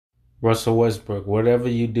Russell Westbrook, whatever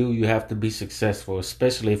you do, you have to be successful,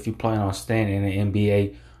 especially if you plan on staying in the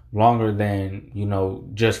NBA longer than,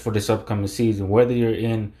 just for this upcoming season. Whether you're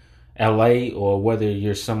in LA or whether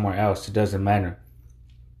you're somewhere else, it doesn't matter.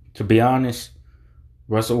 To be honest,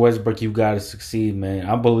 Russell Westbrook, you got to succeed, man.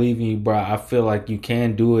 I believe in you, bro. I feel like you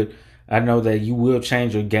can do it. I know that you will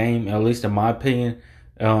change your game, at least in my opinion.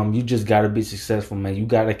 You just got to be successful, man. You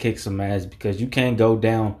got to kick some ass because you can't go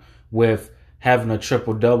down with having a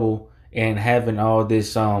triple double and having all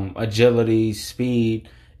this agility, speed.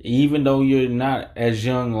 Even though you're not as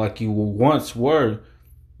young like you once were,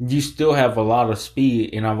 you still have a lot of speed,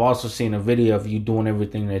 and I've also seen a video of you doing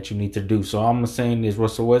everything that you need to do. So I'm saying is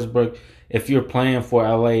Russell Westbrook, if you're playing for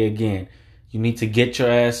LA again, you need to get your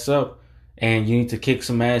ass up and you need to kick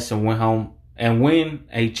some ass and win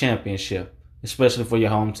a championship, especially for your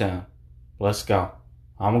hometown. Let's go.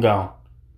 I'm gone.